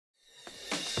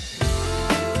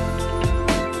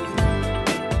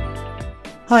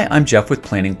Hi, I'm Jeff with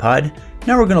Planning Pod.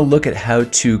 Now we're going to look at how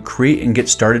to create and get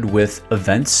started with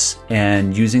events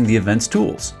and using the events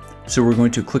tools. So we're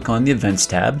going to click on the events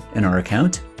tab in our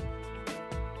account.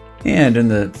 And in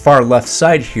the far left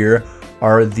side here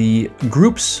are the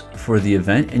groups for the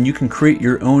event, and you can create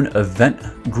your own event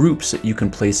groups that you can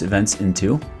place events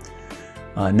into.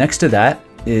 Next to that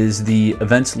is the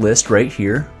events list right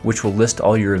here, which will list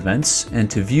all your events. And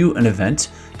to view an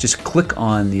event, just click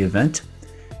on the event,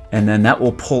 and then that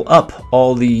will pull up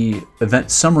all the event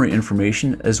summary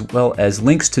information as well as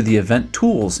links to the event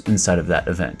tools inside of that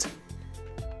event.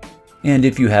 And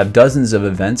if you have dozens of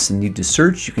events and need to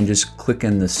search, you can just click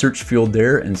in the search field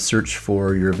there and search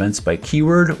for your events by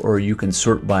keyword, or you can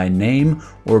sort by name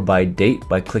or by date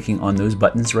by clicking on those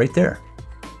buttons right there.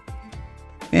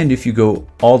 And if you go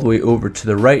all the way over to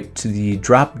the right to the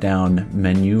drop-down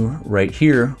menu right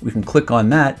here, we can click on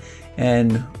that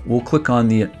and we'll click on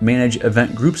the Manage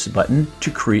Event Groups button to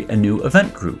create a new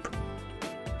event group.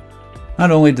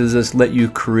 Not only does this let you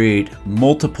create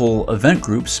multiple event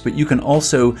groups, but you can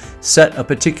also set a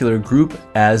particular group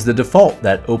as the default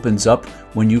that opens up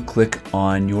when you click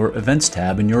on your Events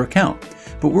tab in your account.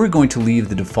 But we're going to leave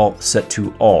the default set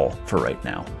to all for right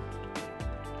now.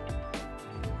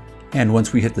 And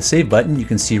once we hit the Save button, you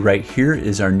can see right here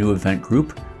is our new event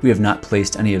group. We have not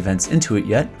placed any events into it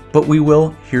yet, but we will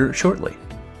here shortly.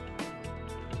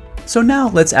 So now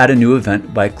let's add a new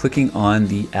event by clicking on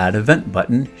the Add Event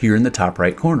button here in the top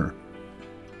right corner.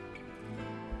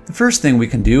 The first thing we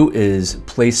can do is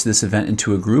place this event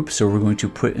into a group. So we're going to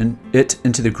put it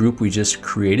into the group we just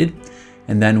created,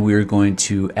 and then we're going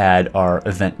to add our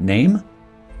event name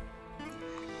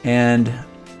and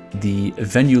the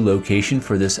venue location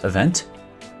for this event.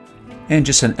 And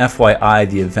just an FYI,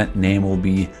 the event name will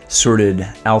be sorted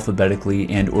alphabetically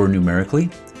and or numerically.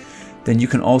 Then you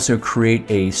can also create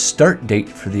a start date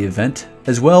for the event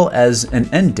as well as an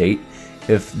end date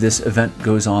if this event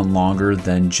goes on longer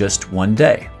than just one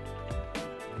day.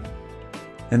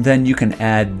 And then you can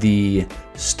add the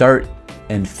start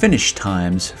and finish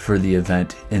times for the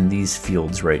event in these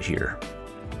fields right here.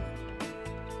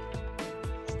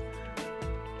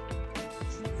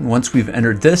 And once we've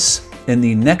entered this, in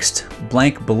the next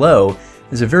blank below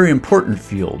is a very important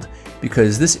field,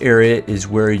 because this area is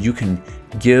where you can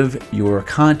give your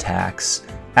contacts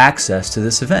access to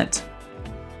this event.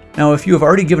 Now, if you have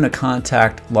already given a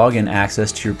contact login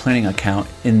access to your planning account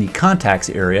in the contacts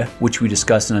area, which we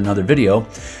discussed in another video,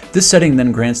 this setting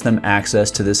then grants them access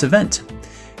to this event.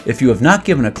 If you have not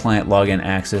given a client login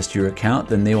access to your account,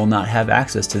 then they will not have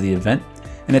access to the event,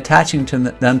 and attaching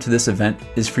them to this event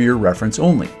is for your reference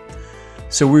only.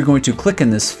 So we're going to click in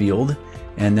this field,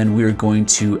 and then we're going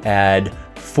to add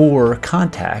 4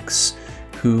 contacts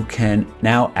who can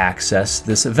now access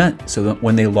this event, so that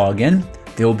when they log in,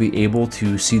 they'll be able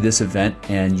to see this event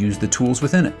and use the tools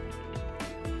within it.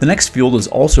 The next field is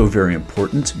also very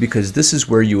important because this is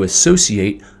where you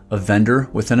associate a vendor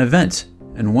with an event.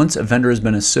 And once a vendor has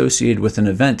been associated with an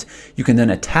event, you can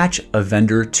then attach a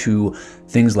vendor to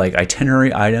things like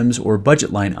itinerary items or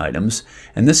budget line items.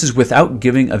 And this is without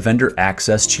giving a vendor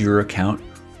access to your account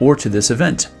or to this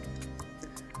event.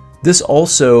 This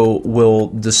also will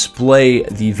display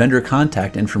the vendor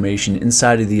contact information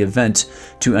inside of the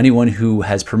event to anyone who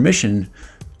has permission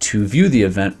to view the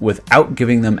event without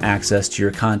giving them access to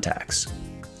your contacts.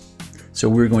 So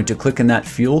we're going to click in that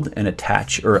field and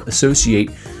attach or associate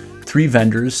 3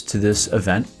 vendors to this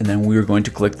event, and then we're going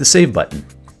to click the Save button.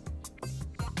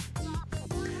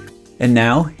 And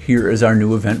now here is our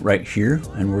new event right here,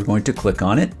 and we're going to click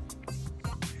on it.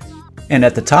 And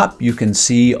at the top, you can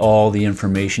see all the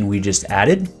information we just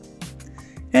added.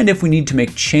 And if we need to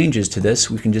make changes to this,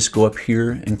 we can just go up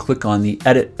here and click on the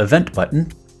Edit Event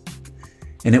button,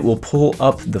 and it will pull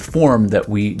up the form that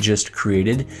we just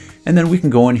created. And then we can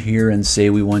go in here and say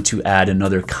we want to add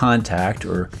another contact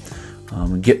or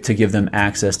give them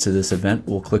access to this event.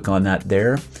 We'll click on that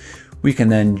there. We can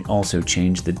then also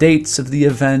change the dates of the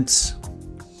events.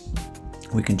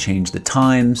 We can change the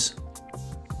times.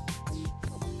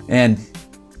 And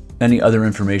any other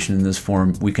information in this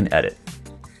form we can edit.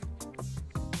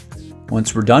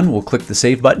 Once we're done, we'll click the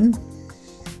Save button.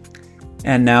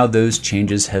 And now those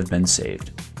changes have been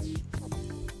saved.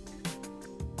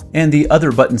 And the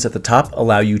other buttons at the top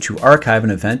allow you to archive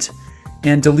an event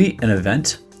and delete an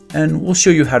event. And we'll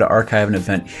show you how to archive an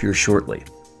event here shortly.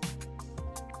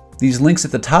 These links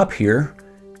at the top here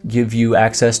give you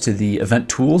access to the event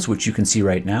tools, which you can see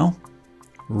right now,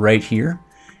 right here.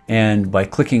 And by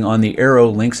clicking on the arrow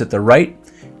links at the right,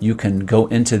 you can go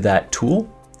into that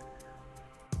tool.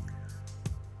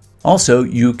 Also,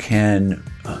 you can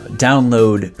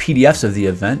download PDFs of the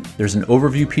event. There's an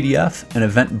overview PDF, an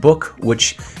event book,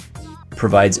 which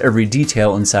provides every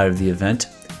detail inside of the event,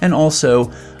 and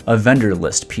also a vendor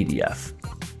list PDF.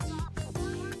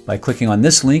 By clicking on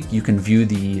this link, you can view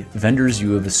the vendors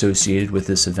you have associated with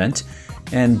this event,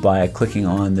 and by clicking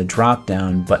on the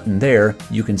drop-down button there,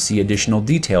 you can see additional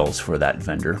details for that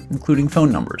vendor, including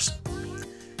phone numbers.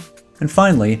 And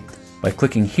finally, by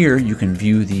clicking here, you can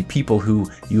view the people who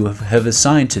you have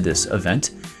assigned to this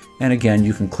event, and again,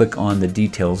 you can click on the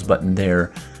details button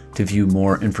there to view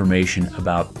more information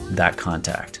about that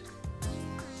contact.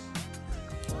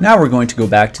 Now we're going to go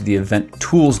back to the Event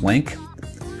Tools link,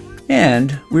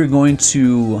 and we're going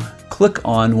to click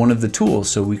on one of the tools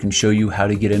so we can show you how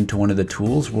to get into one of the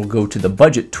tools. We'll go to the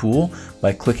Budget tool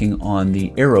by clicking on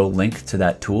the arrow link to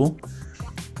that tool,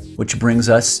 which brings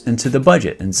us into the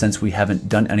budget. And since we haven't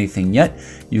done anything yet,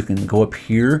 you can go up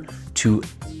here to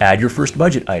add your first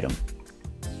budget item.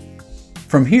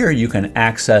 From here, you can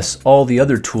access all the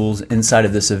other tools inside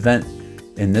of this event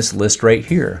in this list right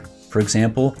here. For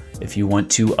example, if you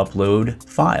want to upload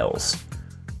files,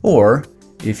 or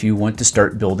if you want to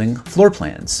start building floor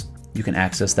plans, you can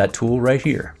access that tool right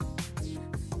here.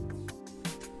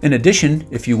 In addition,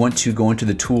 if you want to go into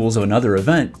the tools of another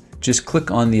event, just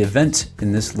click on the event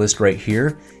in this list right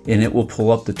here, and it will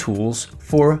pull up the tools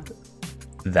for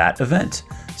that event.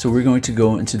 So we're going to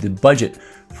go into the budget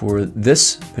for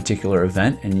this particular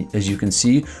event, and as you can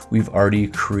see, we've already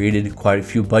created quite a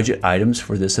few budget items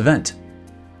for this event.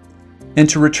 And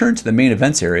to return to the main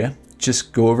events area,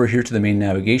 just go over here to the main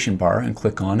navigation bar and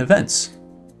click on Events.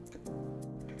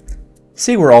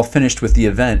 Say we're all finished with the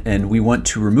event and we want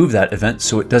to remove that event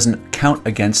so it doesn't count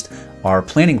against our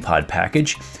planning pod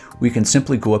package. We can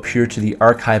simply go up here to the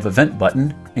Archive Event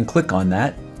button and click on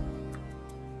that.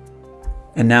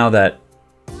 And now that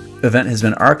event has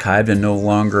been archived and no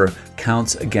longer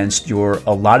counts against your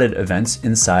allotted events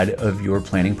inside of your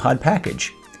planning pod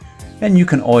package. And you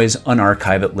can always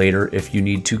unarchive it later if you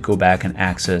need to go back and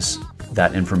access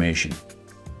that information.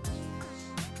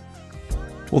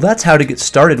 Well, that's how to get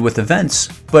started with events,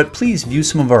 but please view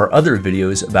some of our other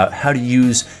videos about how to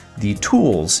use the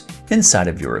tools inside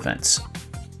of your events.